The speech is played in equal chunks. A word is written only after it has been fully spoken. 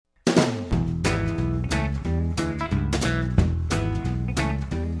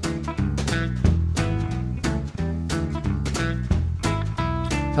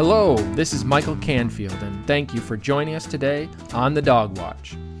Hello, this is Michael Canfield, and thank you for joining us today on The Dog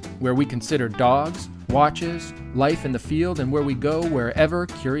Watch, where we consider dogs, watches, life in the field, and where we go wherever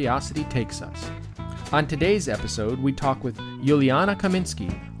curiosity takes us. On today's episode, we talk with Juliana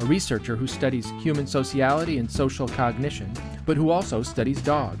Kaminsky, a researcher who studies human sociality and social cognition, but who also studies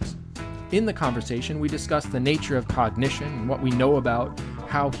dogs. In the conversation, we discuss the nature of cognition and what we know about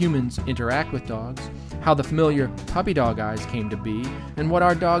how humans interact with dogs, how the familiar puppy dog eyes came to be, and what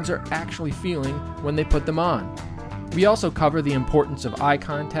our dogs are actually feeling when they put them on. We also cover the importance of eye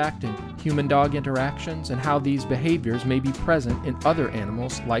contact in human-dog interactions and how these behaviors may be present in other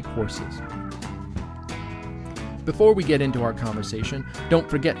animals like horses. Before we get into our conversation, don't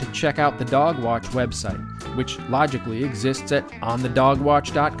forget to check out the Dog Watch website, which logically exists at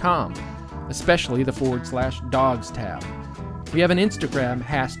onthedogwatch.com, especially the /dogs tab. We have an Instagram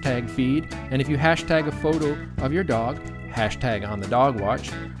hashtag feed, and if you hashtag a photo of your dog,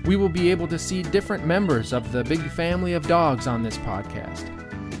 #OnTheDogWatch, we will be able to see different members of the big family of dogs on this podcast.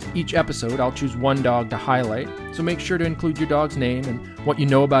 Each episode, I'll choose one dog to highlight, so make sure to include your dog's name and what you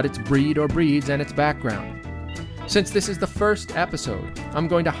know about its breed or breeds and its background. Since this is the first episode, I'm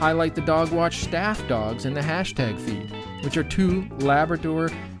going to highlight the Dog Watch staff dogs in the hashtag feed, which are two Labrador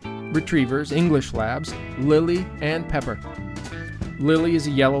Retrievers, English Labs, Lily and Pepper. Lily is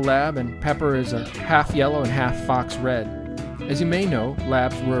a yellow lab, and Pepper is a half yellow and half fox red. As you may know,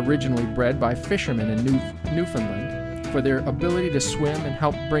 labs were originally bred by fishermen in Newfoundland for their ability to swim and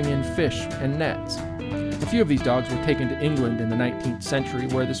help bring in fish and nets. A few of these dogs were taken to England in the 19th century,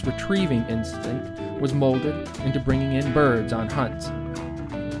 where this retrieving instinct was molded into bringing in birds on hunts.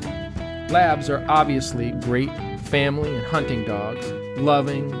 Labs are obviously great family and hunting dogs,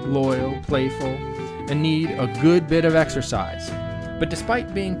 loving, loyal, playful, and need a good bit of exercise. But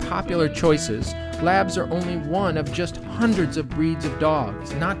despite being popular choices, Labs are only one of just hundreds of breeds of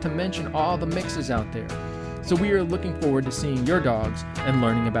dogs, not to mention all the mixes out there. So we are looking forward to seeing your dogs and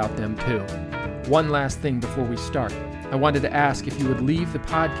learning about them too. One last thing before we start. I wanted to ask if you would leave the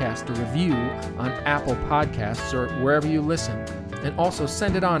podcast a review on Apple Podcasts or wherever you listen, and also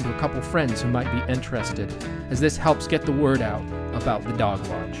send it on to a couple friends who might be interested, as this helps get the word out about the Dog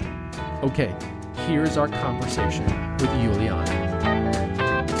Watch. Okay, here's our conversation with Juliana.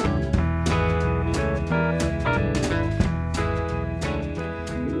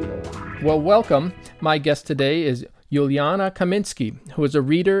 Well, welcome. My guest today is Juliana Kaminsky, who is a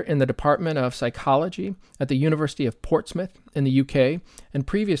reader in the Department of Psychology at the University of Portsmouth in the UK, and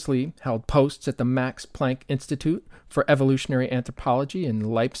previously held posts at the Max Planck Institute for Evolutionary Anthropology in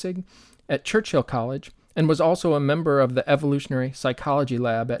Leipzig, at Churchill College, and was also a member of the Evolutionary Psychology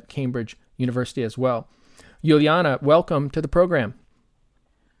Lab at Cambridge University as well. Juliana, welcome to the program.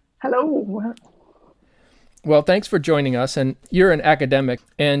 Hello. Well, thanks for joining us. And you're an academic,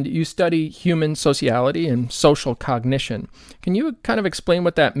 and you study human sociality and social cognition. Can you kind of explain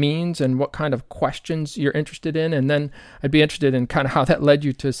what that means and what kind of questions you're interested in? And then I'd be interested in kind of how that led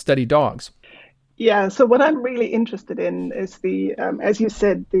you to study dogs. Yeah, so what I'm really interested in is as you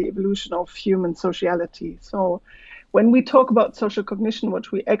said, the evolution of human sociality. So when we talk about social cognition,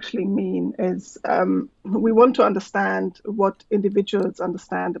 what we actually mean is we want to understand what individuals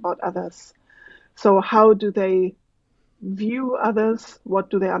understand about others. So how do they view others? What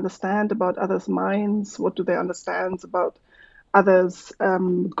do they understand about others' minds? What do they understand about others'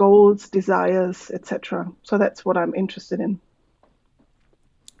 goals, desires, etc.? So that's what I'm interested in.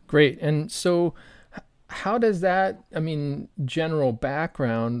 Great. And so how does that, general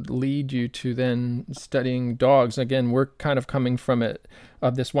background lead you to then studying dogs? Again, we're kind of coming from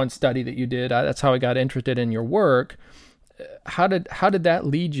of this one study that you did. That's how I got interested in your work. How did that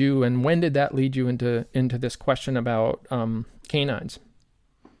lead you, and when did that lead you into this question about canines?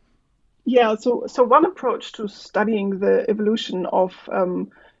 Yeah, so one approach to studying the evolution of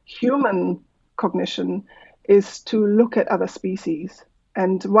human cognition is to look at other species.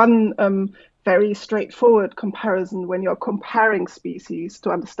 And one very straightforward comparison when you're comparing species to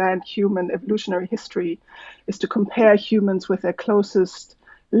understand human evolutionary history is to compare humans with their closest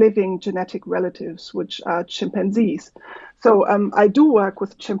living genetic relatives, which are chimpanzees. So I do work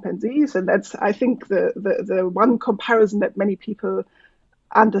with chimpanzees, and that's, I think, the one comparison that many people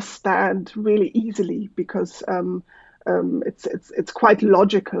understand really easily, because it's quite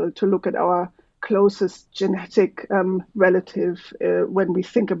logical to look at our closest genetic relative when we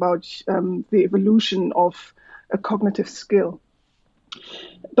think about the evolution of a cognitive skill.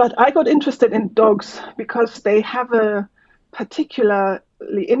 But I got interested in dogs because they have a particularly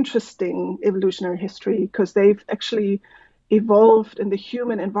interesting evolutionary history, because they've actually evolved in the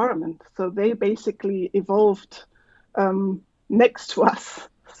human environment. So they basically evolved next to us.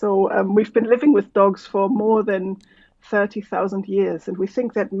 So we've been living with dogs for more than 30,000 years, and we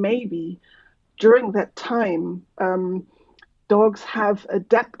think that maybe during that time, dogs have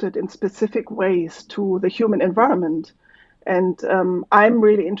adapted in specific ways to the human environment. And I'm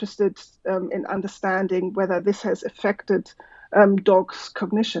really interested in understanding whether this has affected dogs'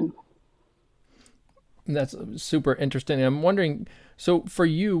 cognition. That's super interesting. I'm wondering, so for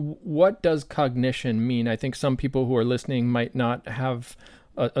you, what does cognition mean? I think some people who are listening might not have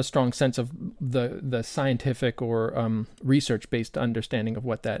a strong sense of the scientific or research-based understanding of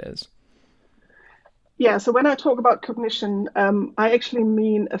what that is. Yeah, so when I talk about cognition, I actually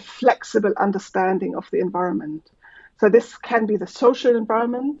mean a flexible understanding of the environment. So this can be the social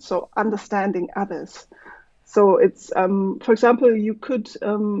environment, so understanding others. So it's, for example, you could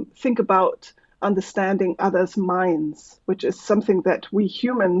think about understanding others' minds, which is something that we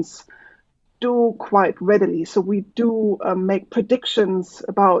humans do quite readily. So we do make predictions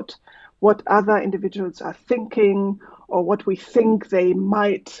about what other individuals are thinking or what we think they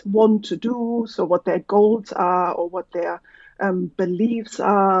might want to do. So what their goals are or what their beliefs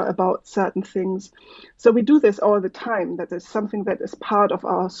are about certain things. So we do this all the time. That is something that is part of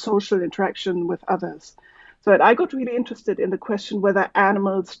our social interaction with others. So I got really interested in the question whether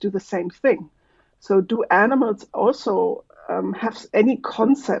animals do the same thing. So do animals also have any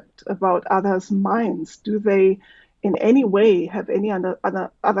concept about others' minds? Do they in any way have any other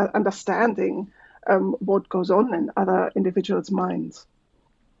understanding what goes on in other individuals' minds?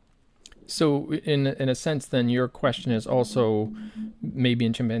 So in a sense, then your question is also maybe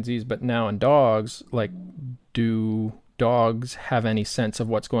in chimpanzees, but now in dogs, like, do dogs have any sense of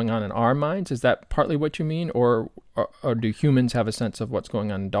what's going on in our minds? Is that partly what you mean? Or do humans have a sense of what's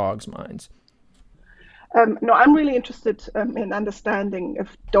going on in dogs' minds? No, I'm really interested in understanding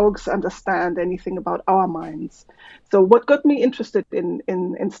if dogs understand anything about our minds. So, what got me interested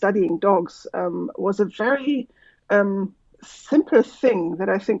in studying dogs was a very simple thing that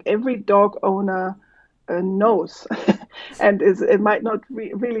I think every dog owner knows, and it might not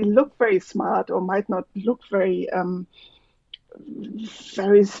really look very smart or might not look very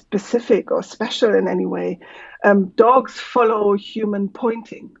specific or special in any way. Dogs follow human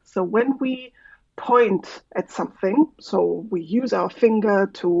pointing. So when we point at something, so we use our finger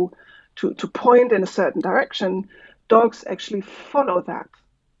to point in a certain direction, dogs actually follow that.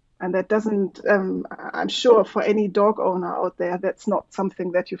 And that doesn't, I'm sure for any dog owner out there, that's not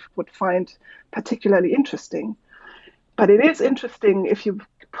something that you would find particularly interesting. But it is interesting if you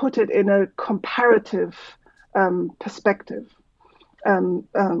put it in a comparative perspective.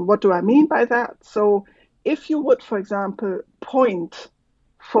 What do I mean by that? So if you would, for example, point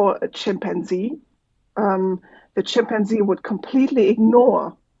for a chimpanzee, the chimpanzee would completely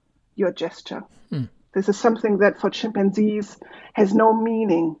ignore your gesture. This is something that for chimpanzees has no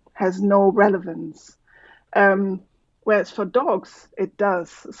meaning, has no relevance. Whereas for dogs, it does.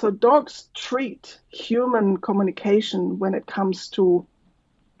 So dogs treat human communication when it comes to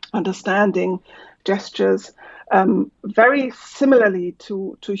understanding gestures very similarly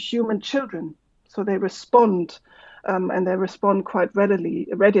to human children. So they respond and they respond quite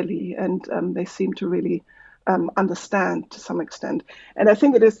readily, and they seem to really understand to some extent. And I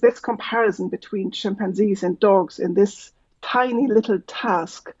think it is this comparison between chimpanzees and dogs in this tiny little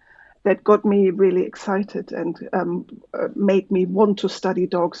task that got me really excited and made me want to study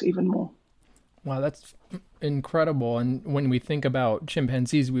dogs even more. Wow, that's incredible. And when we think about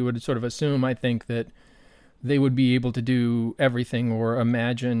chimpanzees, we would sort of assume, I think, that they would be able to do everything or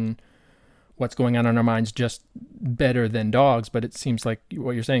imagine what's going on in our minds just better than dogs. But it seems like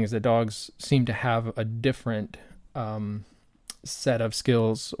what you're saying is that dogs seem to have a different set of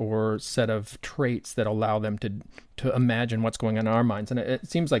skills or set of traits that allow them to imagine what's going on in our minds. And it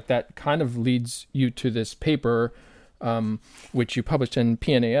seems like that kind of leads you to this paper, which you published in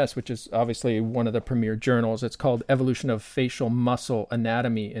PNAS, which is obviously one of the premier journals. It's called Evolution of Facial Muscle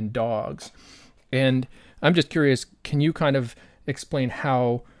Anatomy in Dogs. And I'm just curious, can you kind of explain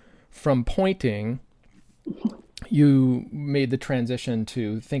how from pointing you made the transition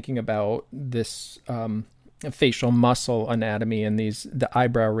to thinking about this facial muscle anatomy and the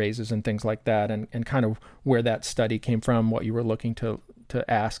eyebrow raises and things like that, and kind of where that study came from, what you were looking to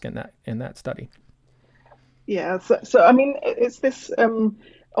ask in that study? Yeah, so I mean, it's this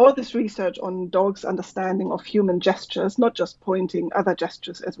all this research on dogs' understanding of human gestures, not just pointing, other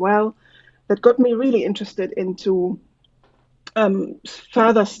gestures as well, that got me really interested into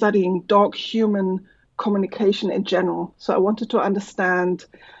further studying dog-human communication in general. So I wanted to understand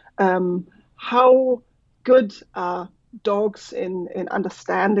how good are dogs in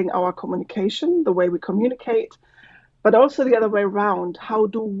understanding our communication, the way we communicate, but also the other way around. How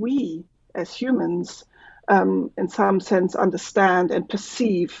do we as humans, in some sense, understand and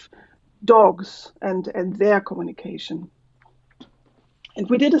perceive dogs and their communication? And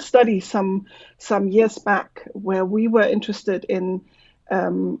we did a study some years back where we were interested in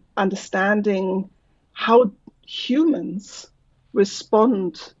understanding how humans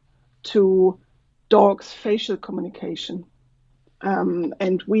respond to dogs' facial communication.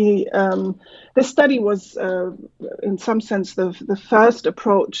 And this study was, in some sense, the first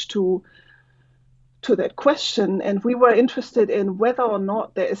approach to that question. And we were interested in whether or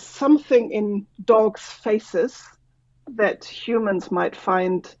not there is something in dogs' faces that humans might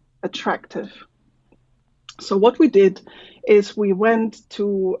find attractive. So what we did is we went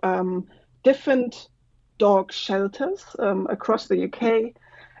to different dog shelters across the UK,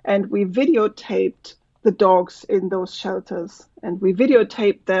 and we videotaped the dogs in those shelters, and we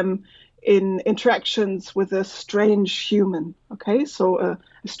videotaped them in interactions with a strange human. Okay, so a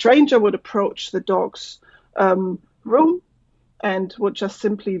stranger would approach the dog's room and would just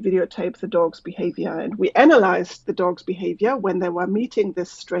simply videotape the dog's behavior. And we analyzed the dog's behavior when they were meeting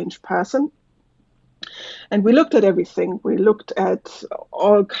this strange person. And we looked at everything. We looked at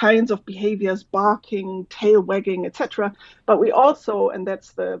all kinds of behaviors, barking, tail wagging, etc. But we also, and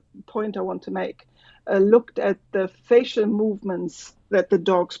that's the point I want to make, looked at the facial movements that the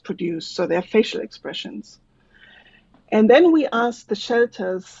dogs produce, so their facial expressions. And then we asked the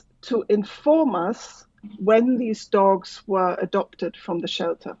shelters to inform us when these dogs were adopted from the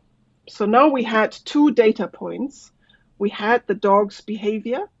shelter. So now we had 2 data points. We had the dog's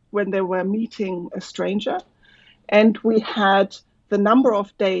behavior when they were meeting a stranger, and we had the number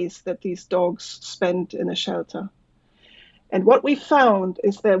of days that these dogs spent in a shelter. And what we found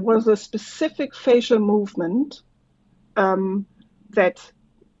is there was a specific facial movement that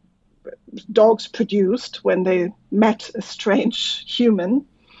dogs produced when they met a strange human.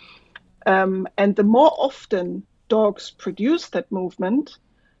 And the more often dogs produced that movement,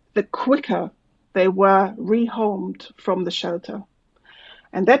 the quicker they were rehomed from the shelter.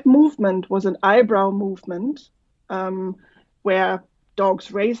 And that movement was an eyebrow movement where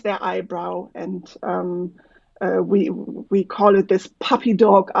dogs raise their eyebrow, and we call it this puppy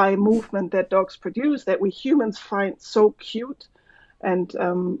dog eye movement that dogs produce that we humans find so cute and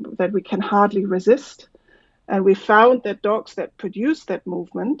that we can hardly resist. And we found that dogs that produce that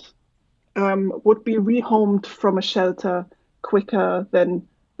movement would be rehomed from a shelter quicker than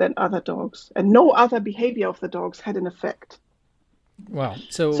other dogs. And no other behavior of the dogs had an effect. Wow.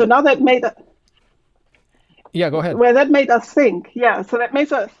 So now that made us... Yeah, go ahead. Well, that made us think. Yeah, so that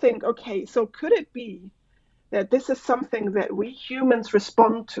makes us think, okay, so could it be that this is something that we humans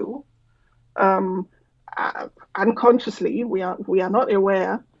respond to unconsciously? We are not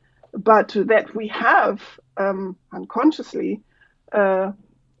aware, but that we have unconsciously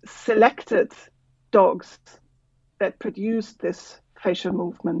selected dogs that produce this facial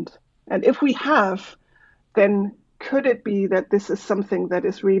movement. And if we have, then could it be that this is something that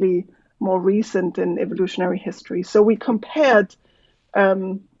is really more recent in evolutionary history? So we compared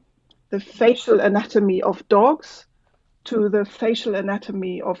the facial anatomy of dogs to the facial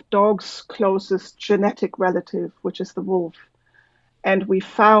anatomy of dogs' closest genetic relative, which is the wolf. And we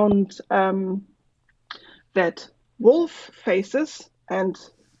found that wolf faces and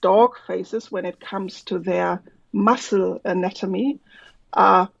dog faces, when it comes to their muscle anatomy,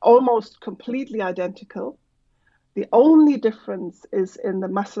 are almost completely identical. The only difference is in the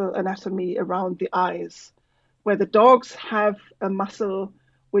muscle anatomy around the eyes, where the dogs have a muscle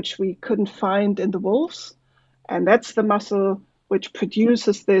which we couldn't find in the wolves. And that's the muscle which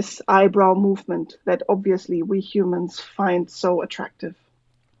produces this eyebrow movement that obviously we humans find so attractive.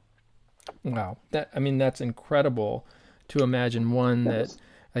 Wow. That's incredible to imagine. One, that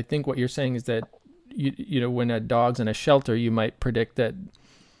I think what you're saying is that, you know, when a dog's in a shelter, you might predict that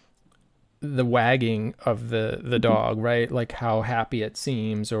the wagging of the dog, right? Like how happy it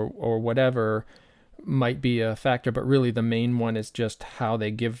seems or whatever might be a factor, but really the main one is just how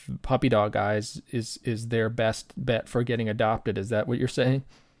they give puppy dog eyes is their best bet for getting adopted. Is that what you're saying?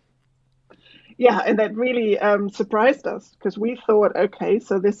 Yeah, and that really surprised us, because we thought, okay,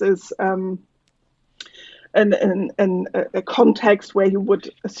 so this is a context where you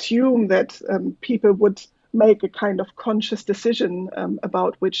would assume that people would make a kind of conscious decision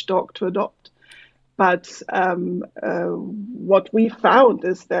about which dog to adopt. But what we found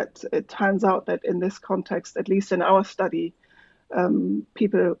is that it turns out that in this context, at least in our study,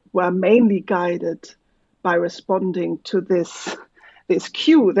 people were mainly guided by responding to this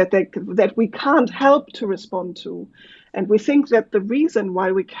cue that we can't help to respond to. And we think that the reason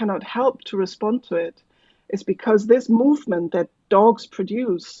why we cannot help to respond to it is because this movement that dogs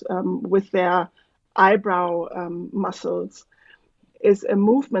produce with their eyebrow muscles is a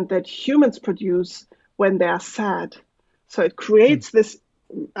movement that humans produce when they are sad. So it creates this,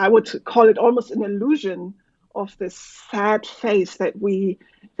 I would call it almost an illusion of this sad face that we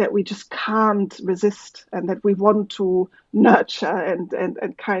just can't resist, and that we want to nurture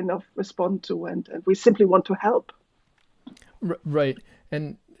and kind of respond to, and we simply want to help. Right.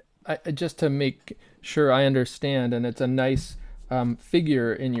 And just to make sure I understand, and it's a nice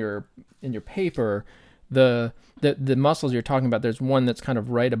figure in your paper, the muscles you're talking about, there's one that's kind of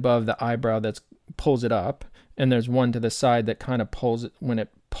right above the eyebrow that pulls it up, and there's one to the side that kind of pulls it. When it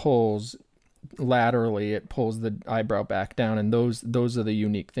pulls laterally, it pulls the eyebrow back down, and those are the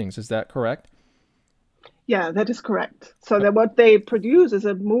unique things. Is that correct? Yeah, that is correct. So that what they produce is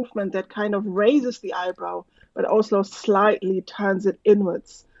a movement that kind of raises the eyebrow, but also slightly turns it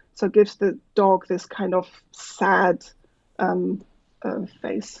inwards. So it gives the dog this kind of sad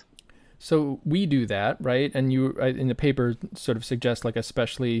face. So we do that, right? And you in the paper sort of suggest, like,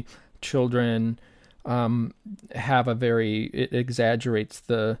 especially children have it exaggerates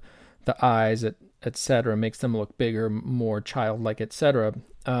the eyes, et cetera, makes them look bigger, more childlike, et cetera.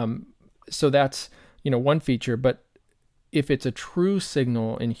 So that's, one feature. But if it's a true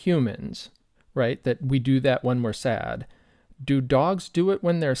signal in humans, right, that we do that when we're sad, do dogs do it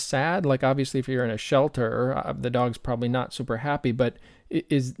when they're sad? Like, obviously, if you're in a shelter, the dog's probably not super happy, but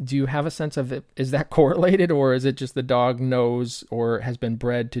do you have a sense of it? Is that correlated, or is it just the dog knows or has been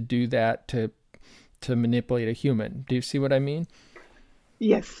bred to do that to manipulate a human? Do you see what I mean?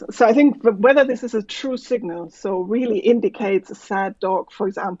 Yes. So I think whether this is a true signal, so really indicates a sad dog, for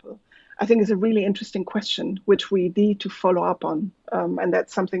example, I think is a really interesting question, which we need to follow up on. And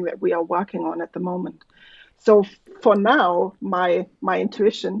that's something that we are working on at the moment. So for now, my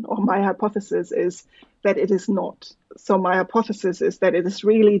intuition or my hypothesis is that it is not. So my hypothesis is that it is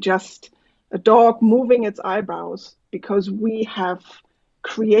really just a dog moving its eyebrows because we have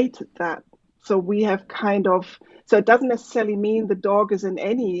created that. So we have so it doesn't necessarily mean the dog is in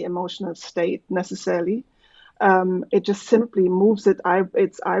any emotional state necessarily. It just simply moves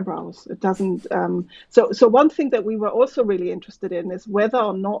its eyebrows. It doesn't. So one thing that we were also really interested in is whether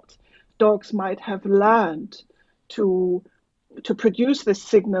or not dogs might have learned to produce this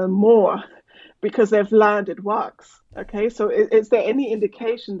signal more because they've learned it works. Okay, so is there any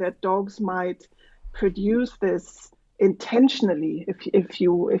indication that dogs might produce this intentionally, if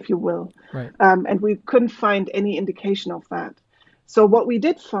you will? Right. And we couldn't find any indication of that. So what we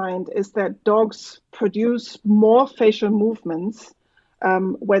did find is that dogs produce more facial movements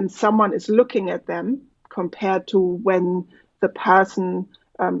when someone is looking at them compared to when the person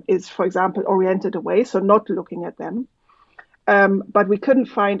is, for example, oriented away, so not looking at them. But we couldn't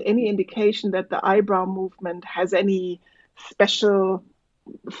find any indication that the eyebrow movement has any special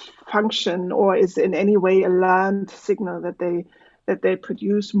function or is in any way a learned signal that they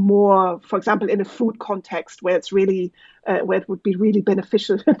produce more, for example, in a food context where it's really where it would be really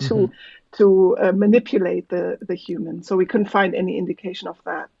beneficial to manipulate the human. So we couldn't find any indication of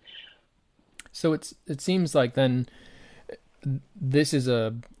that. So it seems like then this is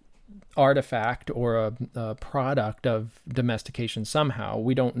a artifact or a product of domestication somehow.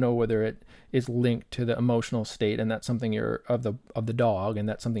 We don't know whether it is linked to the emotional state, and that's something of the dog, and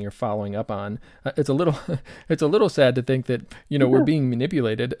that's something you're following up on. It's a little sad to think that we're being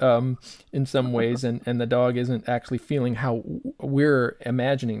manipulated in some ways, and the dog isn't actually feeling how we're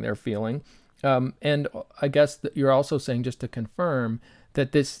imagining they're feeling. And I guess that you're also saying, just to confirm,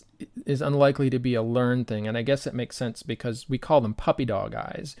 that this is unlikely to be a learned thing. And I guess it makes sense because we call them puppy dog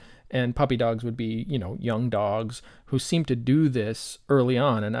eyes. And puppy dogs would be, young dogs who seem to do this early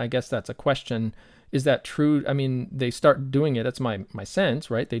on. And I guess that's a question. Is that true? I mean, they start doing it. That's my sense,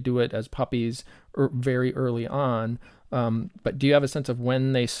 right? They do it as puppies very early on. But do you have a sense of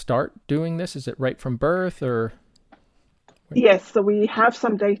when they start doing this? Is it right from birth or? Yes. So we have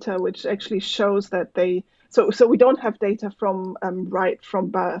some data which actually shows that so we don't have data from right from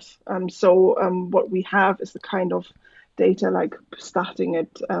birth. What we have is the kind of data like starting at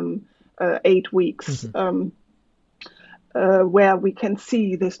 8 weeks, where we can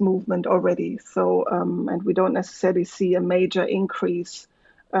see this movement already. So and we don't necessarily see a major increase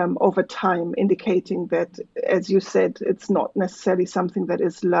over time, indicating that, as you said, it's not necessarily something that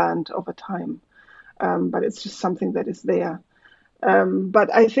is learned over time, but it's just something that is there.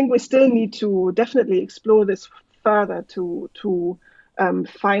 But I think we still need to definitely explore this further to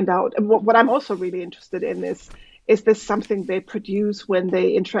find out. And what I'm also really interested in is this something they produce when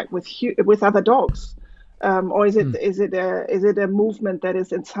they interact with other dogs? Or is it a movement that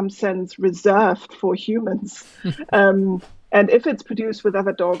is in some sense reserved for humans? And if it's produced with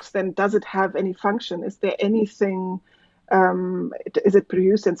other dogs, then does it have any function? Is there anything? Is it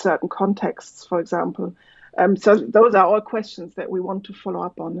produced in certain contexts, for example? So those are all questions that we want to follow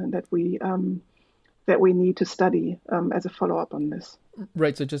up on, and that we need to study as a follow up on this.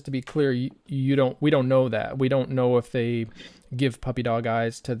 Right. So just to be clear, we don't know that. We don't know if they give puppy dog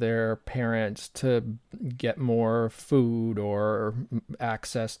eyes to their parents to get more food or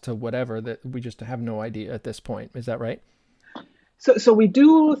access to whatever. That we just have no idea at this point. Is that right? So we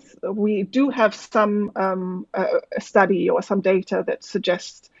do have some a study or some data that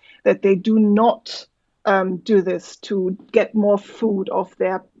suggests that they do not do this to get more food of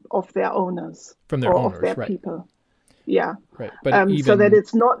their owners from their owners, of their right. people. Yeah. Right. But even, so that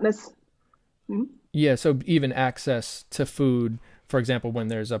it's not necessarily. Yeah. So even access to food, for example, when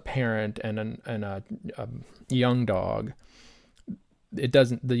there's a parent and a young dog,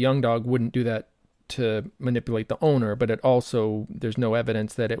 the young dog wouldn't do that to manipulate the owner, but there's no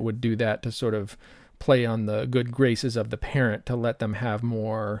evidence that it would do that to sort of play on the good graces of the parent to let them have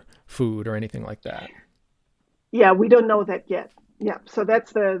more food or anything like that. Yeah, we don't know that yet. Yeah, so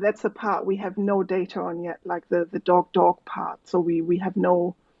that's the part we have no data on yet, like the dog part. So we have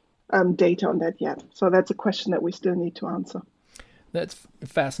no data on that yet. So that's a question that we still need to answer. That's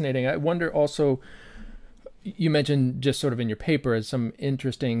fascinating. I wonder also, you mentioned just sort of in your paper as some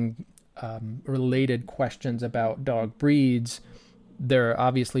interesting related questions about dog breeds. There are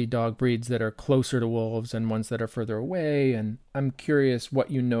obviously dog breeds that are closer to wolves and ones that are further away. And I'm curious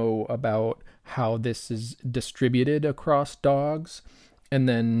what you know about how this is distributed across dogs and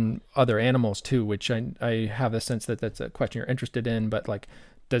then other animals too, which I have a sense that that's a question you're interested in, but like,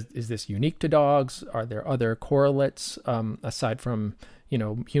 is this unique to dogs? Are there other correlates aside from,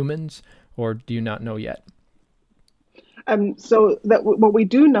 humans, or do you not know yet? So that what we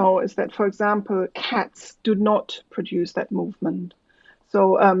do know is that, for example, cats do not produce that movement.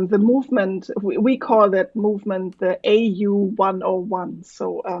 So the movement, we call that movement the AU101.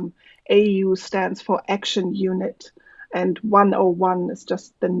 So AU stands for action unit, and 101 is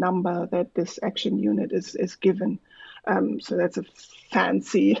just the number that this action unit is given. So that's a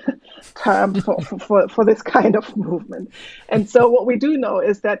fancy term for this kind of movement. And so what we do know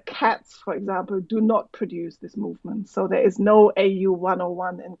is that cats, for example, do not produce this movement. So there is no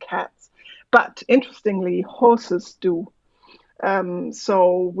AU101 in cats. But interestingly, horses do.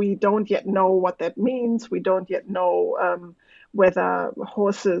 So we don't yet know what that means. We don't yet know whether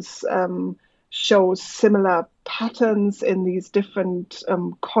horses show similar patterns in these different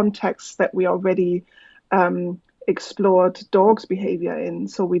contexts that we already explored dogs' behavior in.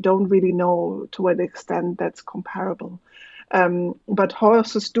 So we don't really know to what extent that's comparable. But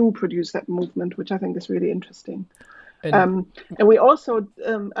horses do produce that movement, which I think is really interesting. And we also,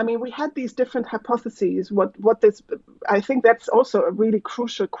 we had these different hypotheses. What this, I think that's also a really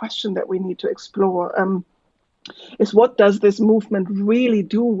crucial question that we need to explore, is what does this movement really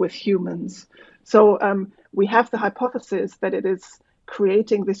do with humans? So we have the hypothesis that it is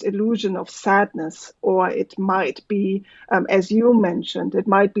creating this illusion of sadness, or it might be, as you mentioned, it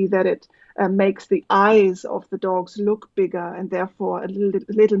might be that it makes the eyes of the dogs look bigger and therefore a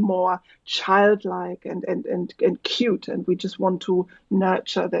little more childlike and cute, and we just want to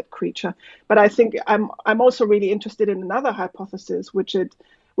nurture that creature. But I think I'm also really interested in another hypothesis, which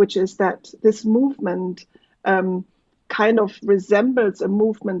is that this movement kind of resembles a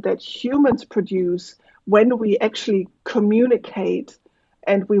movement that humans produce when we actually communicate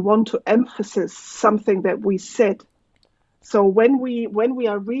and we want to emphasize something that we said. So when we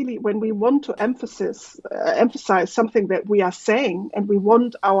want to emphasize something that we are saying, and we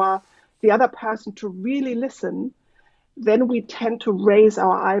want the other person to really listen, then we tend to raise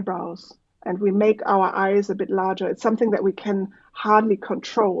our eyebrows and we make our eyes a bit larger. It's something that we can hardly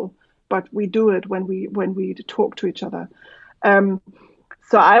control, but we do it when we talk to each other.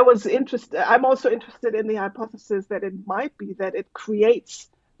 So I'm also interested in the hypothesis that it might be that it creates,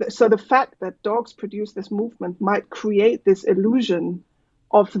 so the fact that dogs produce this movement might create this illusion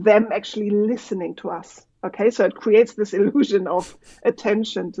of them actually listening to us. Okay, so it creates this illusion of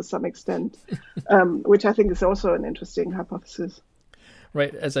attention to some extent, which I think is also an interesting hypothesis.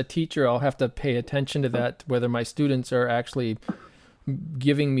 Right. As a teacher, I'll have to pay attention to that, whether my students are actually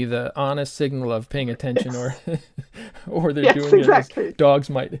giving me the honest signal of paying attention, or they're doing exactly. it as dogs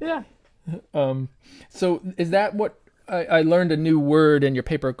might. Yeah. So is that what I learned a new word in your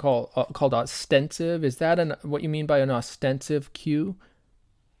paper called ostensive? Is that what you mean by an ostensive cue?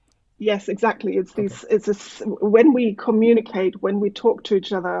 Yes, exactly. It's when we communicate, when we talk to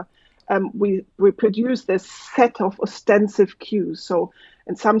each other, we produce this set of ostensive cues. So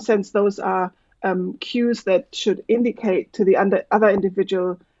in some sense, those are cues that should indicate to the other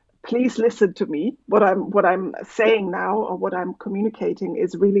individual, please listen to me. What I'm saying now or what I'm communicating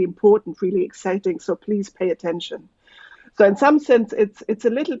is really important, really exciting. So please pay attention. So in some sense, it's a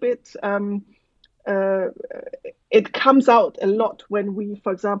little bit. It comes out a lot when we,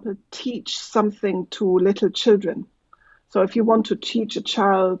 for example, teach something to little children. So if you want to teach a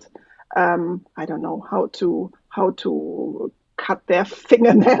child, I don't know, how to cut their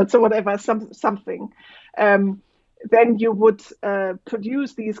fingernails or whatever, something, then you would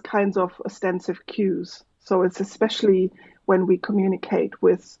produce these kinds of ostensive cues. So it's especially when we communicate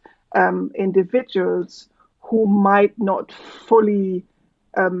with individuals who might not fully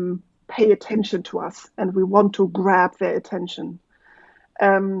pay attention to us, and we want to grab their attention.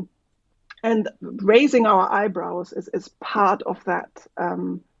 And raising our eyebrows is part of that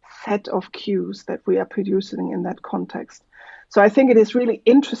set of cues that we are producing in that context. So I think it is really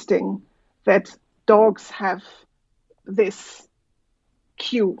interesting that dogs have this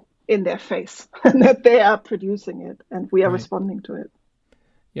cue in their face and that they are producing it and we are responding to it.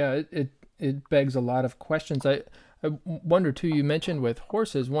 Yeah, it begs a lot of questions. I wonder too, you mentioned with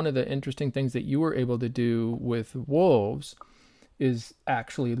horses, one of the interesting things that you were able to do with wolves is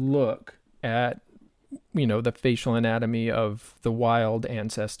actually look at, the facial anatomy of the wild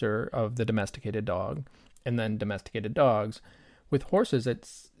ancestor of the domesticated dog and then domesticated dogs. With horses,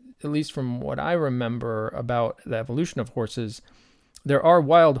 it's, at least from what I remember about the evolution of horses, there are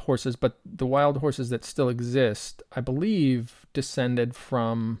wild horses, but the wild horses that still exist, I believe, descended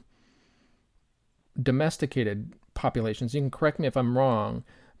from domesticated populations. You can correct me if I'm wrong,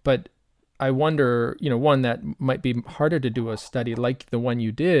 but I wonder, one, that might be harder to do a study like the one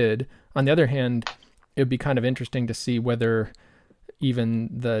you did. On the other hand, it would be kind of interesting to see whether even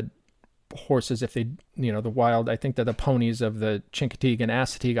the horses, if they, the wild, I think that the ponies of the Chincoteague and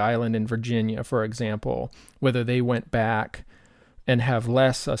Assateague Island in Virginia, for example, whether they went back and have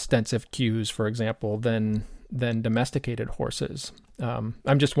less ostensive cues, for example, than domesticated horses. I'm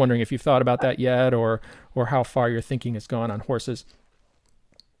just wondering if you've thought about that yet, or how far your thinking has gone on horses.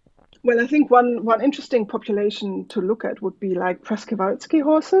 Well, I think one interesting population to look at would be like Przeworski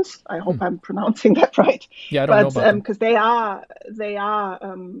horses. I hope I'm pronouncing that right. Yeah, I don't know about them. Because they are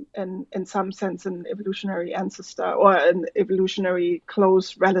in some sense an evolutionary ancestor or an evolutionary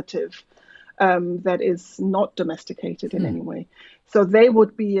close relative that is not domesticated in any way. So they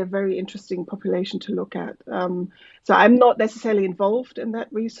would be a very interesting population to look at. So I'm not necessarily involved in that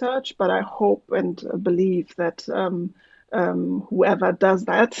research, but I hope and believe that whoever does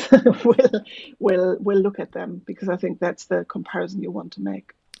that will look at them, because I think that's the comparison you want to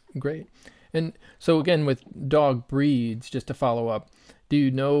make. Great. And so again, with dog breeds, just to follow up, do you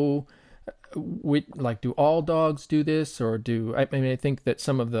know, do all dogs do this, or I think that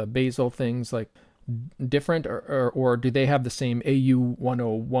some of the basal things like different, or do they have the same AU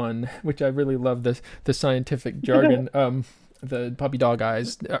 101, which I really love the scientific jargon. The puppy dog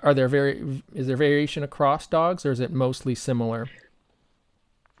eyes. Is there variation across dogs, or is it mostly similar?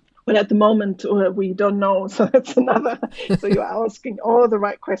 Well, at the moment, we don't know. So that's another. So you're asking all the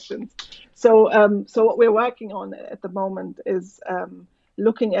right questions. So what we're working on at the moment is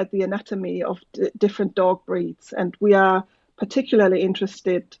looking at the anatomy of different dog breeds, and we are particularly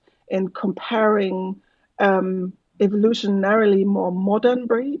interested in comparing evolutionarily more modern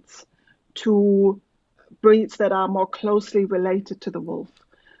breeds to breeds that are more closely related to the wolf.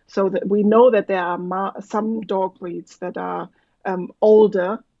 So that we know that there are some dog breeds that are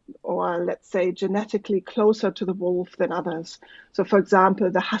older, or let's say genetically closer to the wolf than others. So for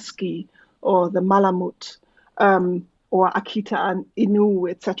example, the Husky or the Malamute or Akita Inu,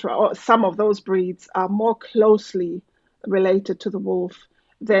 etc. Or some of those breeds are more closely related to the wolf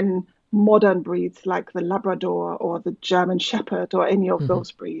than modern breeds like the Labrador or the German Shepherd or any of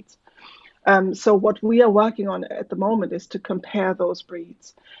those breeds. So what we are working on at the moment is to compare those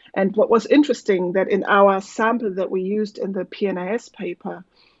breeds. And what was interesting, that in our sample that we used in the PNAS paper,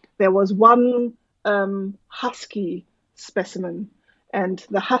 there was one Husky specimen, and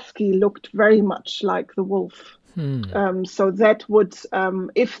the Husky looked very much like the wolf. So that would,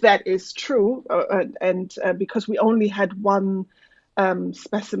 if that is true, and because we only had one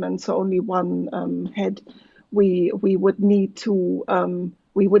specimen, so only one head, we would need to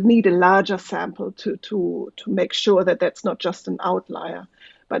we would need a larger sample to make sure that that's not just an outlier.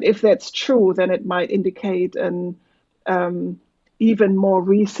 But if that's true, then it might indicate an even more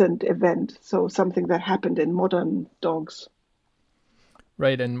recent event, so something that happened in modern dogs.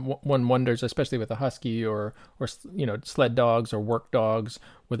 right? And one wonders, especially with a husky or sled dogs or work dogs,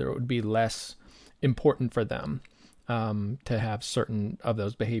 whether it would be less important for them to have certain of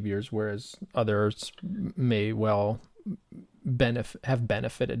those behaviors, whereas others may well have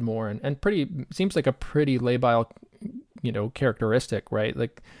benefited more. And pretty seems like a pretty labile, characteristic, right?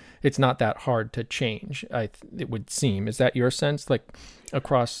 Like it's not that hard to change. It would seem. Is that your sense, like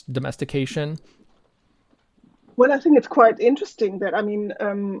across domestication? Well, I think it's quite interesting that,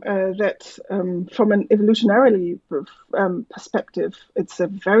 from an evolutionarily perspective, it's a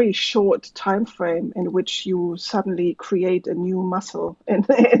very short time frame in which you suddenly create a new muscle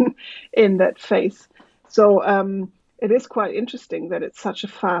in that phase. So it is quite interesting that it's such a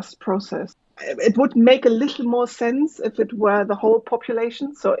fast process. It would make a little more sense if it were the whole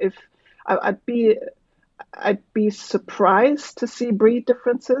population. So if I'd be surprised to see breed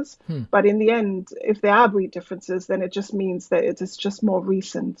differences, but in the end, if there are breed differences, then it just means that it is just more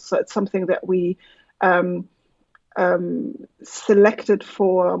recent. So it's something that we selected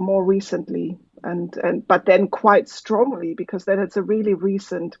for more recently, but then quite strongly, because then it's a really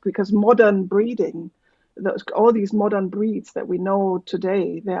recent. Because modern breeding, all these modern breeds that we know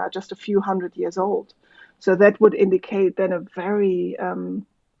today, they are just a few hundred years old. So that would indicate then a very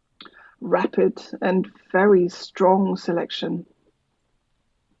rapid and very strong selection.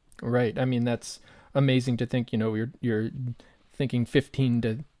 Right. I mean, that's amazing to think, you're thinking 15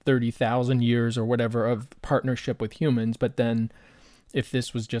 to 30,000 years or whatever of partnership with humans. But then if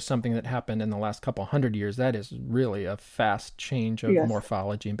this was just something that happened in the last couple hundred years, that is really a fast change of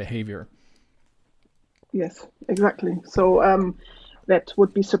morphology and behavior. Yes, exactly. So that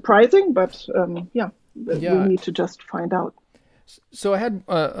would be surprising, but we need to just find out. So I had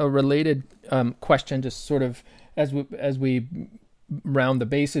a related question, just sort of as we round the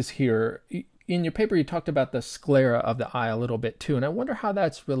bases here. In your paper, you talked about the sclera of the eye a little bit too, and I wonder how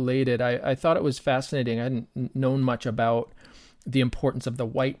that's related. I thought it was fascinating. I hadn't known much about the importance of the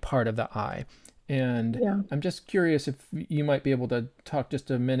white part of the eye, and I'm just curious if you might be able to talk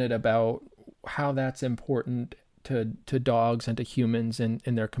just a minute about how that's important to dogs and to humans in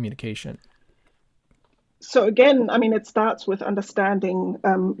their communication. So again, it starts with understanding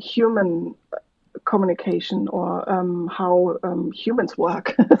human communication or how humans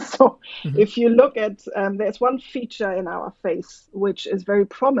work. So if you look at, there's one feature in our face which is very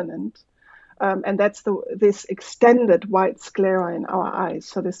prominent, and that's this extended white sclera in our eyes.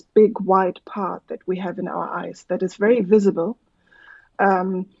 So this big white part that we have in our eyes that is very visible.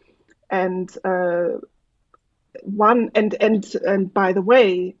 And by the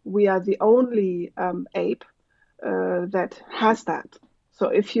way, we are the only ape that has that. So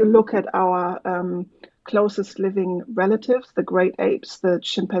if you look at our closest living relatives, the great apes, the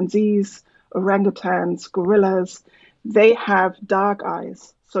chimpanzees, orangutans, gorillas, they have dark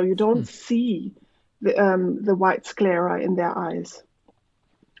eyes. So you don't see the white sclera in their eyes.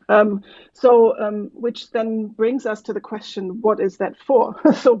 Which then brings us to the question, what is that for?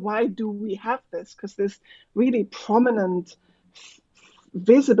 So why do we have this? Because this really prominent,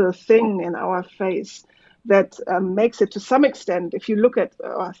 visible thing in our face that makes it, to some extent, if you look at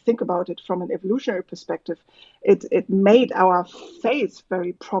or think about it from an evolutionary perspective, it made our face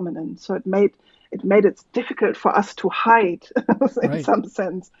very prominent. So it made it difficult for us to hide in some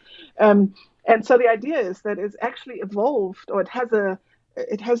sense. And so the idea is that it's actually evolved, or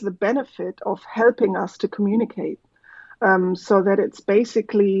it has the benefit of helping us to communicate, so that it's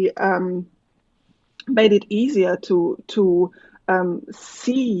basically made it easier to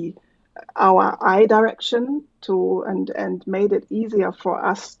see our eye direction and made it easier for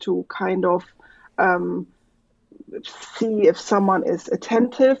us to kind of see if someone is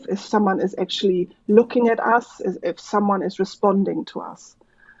attentive, if someone is actually looking at us, if someone is responding to us.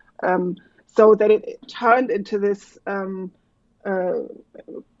 So that it turned into this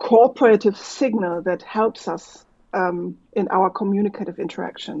cooperative signal that helps us in our communicative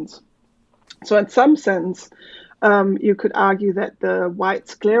interactions. So in some sense, you could argue that the white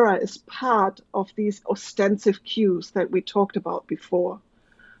sclera is part of these ostensive cues that we talked about before.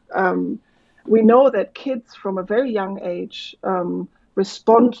 We know that kids from a very young age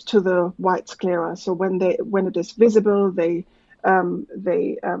respond to the white sclera. So when it is visible, they attend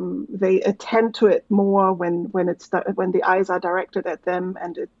to it more when the eyes are directed at them,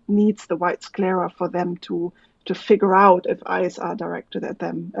 and it needs the white sclera for them to figure out if eyes are directed at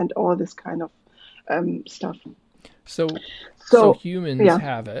them, and all this kind of stuff. So humans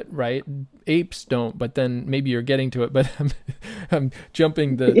have it, right? Apes don't, but then maybe you're getting to it, but I'm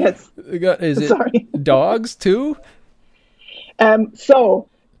jumping the... Yes. Is it Sorry. Dogs too? So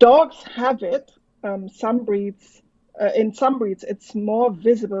dogs have it. Some breeds in some breeds, it's more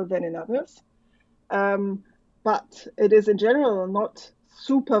visible than in others. But it is in general not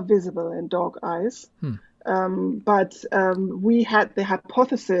super visible in dog eyes. But we had the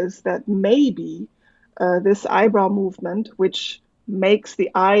hypothesis that maybe this eyebrow movement, which makes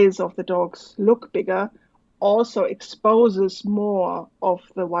the eyes of the dogs look bigger, also exposes more of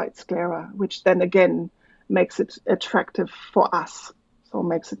the white sclera, which then again makes it attractive for us. So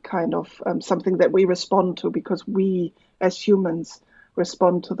makes it kind of something that we respond to because we as humans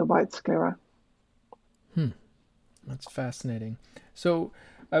respond to the white sclera. That's fascinating. So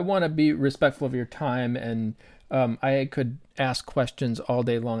I want to be respectful of your time, and I could ask questions all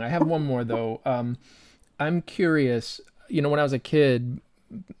day long. I have one more, though. I'm curious, when I was a kid,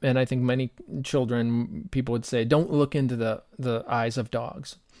 and I think many children, people would say, don't look into the eyes of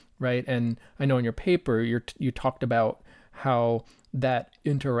dogs, right? And I know in your paper, you talked about how that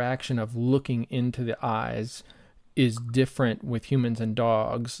interaction of looking into the eyes is different with humans and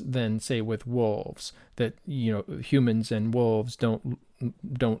dogs than, say, with wolves. That humans and wolves don't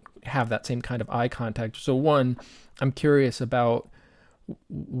have that same kind of eye contact. So one, I'm curious about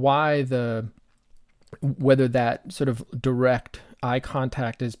whether that sort of direct eye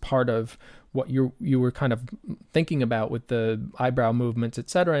contact is part of what you were kind of thinking about with the eyebrow movements, et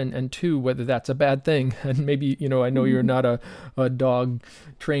cetera, and two, whether that's a bad thing. And maybe, I know you're not a dog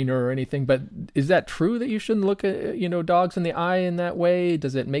trainer or anything, but is that true that you shouldn't look at, dogs in the eye in that way?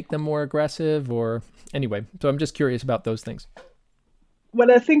 Does it make them more aggressive or anyway? So I'm just curious about those things.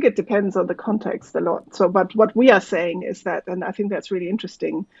 Well, I think it depends on the context a lot. So, but what we are saying is that, and I think that's really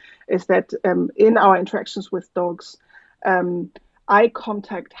interesting, is that in our interactions with dogs, eye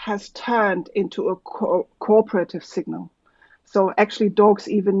contact has turned into a cooperative signal. So actually dogs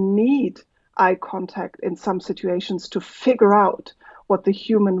even need eye contact in some situations to figure out what the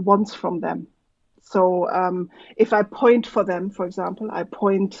human wants from them. So if I point for them, for example, I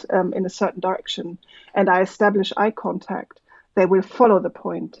point in a certain direction and I establish eye contact, they will follow the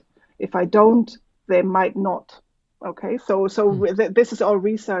point. If I don't, they might not. Okay, so this is all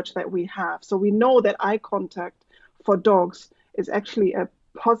research that we have. So we know that eye contact for dogs is actually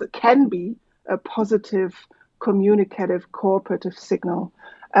can be a positive, communicative, cooperative signal.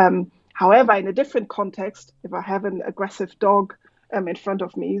 However, in a different context, if I have an aggressive dog in front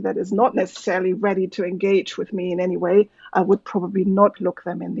of me that is not necessarily ready to engage with me in any way, I would probably not look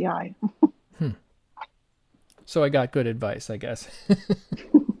them in the eye. So I got good advice, I guess.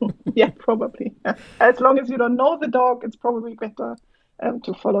 Yeah, probably. As long as you don't know the dog, it's probably better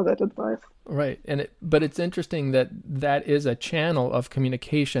to follow that advice. Right. But it's interesting that is a channel of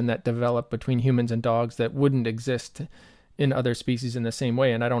communication that developed between humans and dogs that wouldn't exist in other species in the same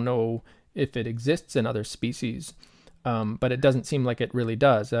way. And I don't know if it exists in other species, but it doesn't seem like it really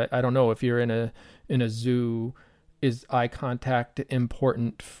does. I don't know if you're in a zoo, is eye contact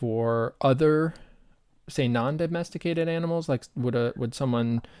important for other, say, non-domesticated animals? Like would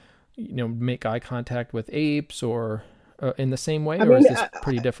someone, make eye contact with apes or in the same way, or is this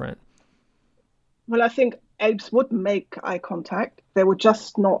pretty different? Well, I think apes would make eye contact. They would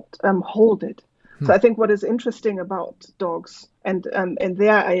just not hold it. So I think what is interesting about dogs, and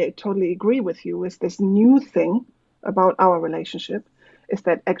there I totally agree with you, is this new thing about our relationship, is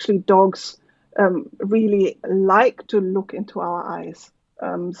that actually dogs really like to look into our eyes.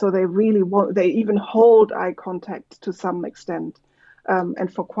 So they even hold eye contact to some extent,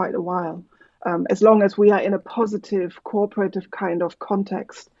 and for quite a while. As long as we are in a positive, cooperative kind of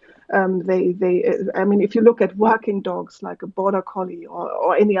context, if you look at working dogs like a border collie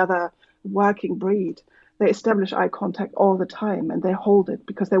or any other working breed, they establish eye contact all the time and they hold it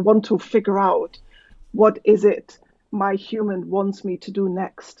because they want to figure out what is it my human wants me to do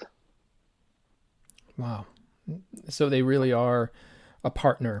next. Wow. So they really are a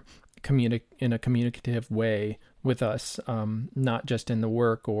partner in a communicative way with us, not just in the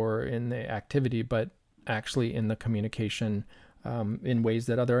work or in the activity, but actually in the communication in ways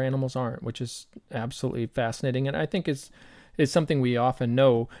that other animals aren't, which is absolutely fascinating. And I think is something we often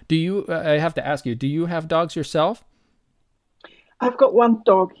know. I have to ask you, do you have dogs yourself? I've got one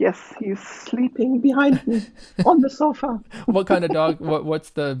dog, yes. He's sleeping behind me on the sofa. What kind of dog?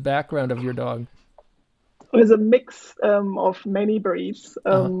 What's the background of your dog? It's a mix of many breeds.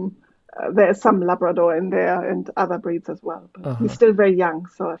 There's some Labrador in there and other breeds as well. But he's still very young,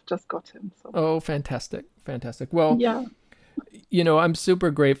 so I've just got him. So. Oh, fantastic. Well, yeah. I'm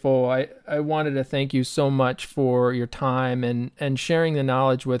super grateful. I wanted to thank you so much for your time and sharing the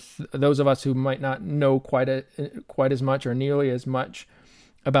knowledge with those of us who might not know quite as much or nearly as much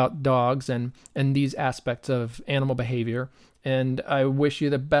about dogs and these aspects of animal behavior. And I wish you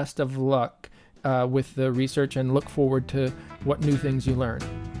the best of luck with the research and look forward to what new things you learn.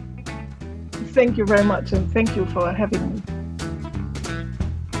 Thank you very much, and thank you for having me.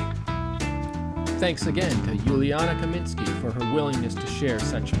 Thanks again to Juliana Kaminski for her willingness to share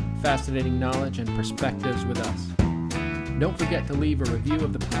such fascinating knowledge and perspectives with us. Don't forget to leave a review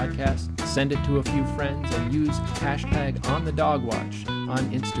of the podcast, send it to a few friends, and use hashtag #OnTheDogWatch on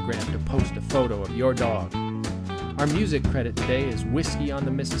Instagram to post a photo of your dog. Our music credit today is Whiskey on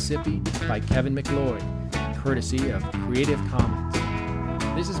the Mississippi by Kevin MacLeod, courtesy of Creative Commons.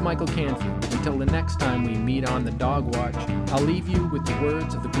 This is Michael Canfield. Until the next time we meet on The Dog Watch, I'll leave you with the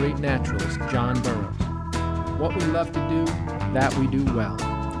words of the great naturalist John Burroughs. What we love to do, that we do well.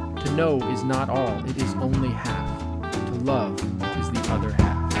 To know is not all, it is only half. To love is the other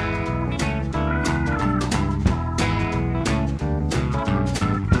half.